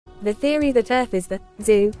The theory that Earth is the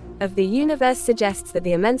zoo of the universe suggests that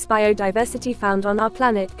the immense biodiversity found on our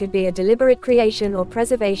planet could be a deliberate creation or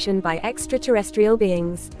preservation by extraterrestrial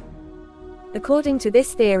beings. According to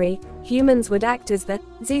this theory, humans would act as the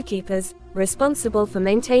zookeepers, responsible for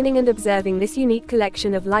maintaining and observing this unique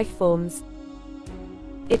collection of life forms.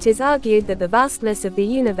 It is argued that the vastness of the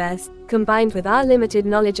universe, combined with our limited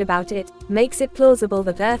knowledge about it, makes it plausible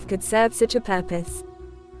that Earth could serve such a purpose.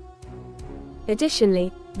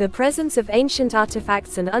 Additionally, the presence of ancient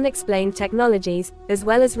artifacts and unexplained technologies, as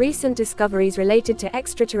well as recent discoveries related to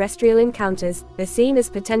extraterrestrial encounters, are seen as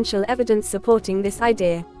potential evidence supporting this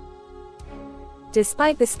idea.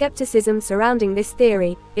 Despite the skepticism surrounding this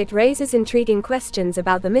theory, it raises intriguing questions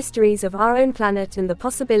about the mysteries of our own planet and the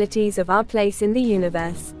possibilities of our place in the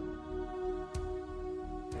universe.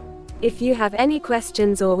 If you have any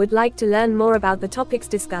questions or would like to learn more about the topics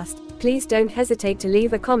discussed, please don't hesitate to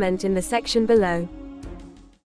leave a comment in the section below.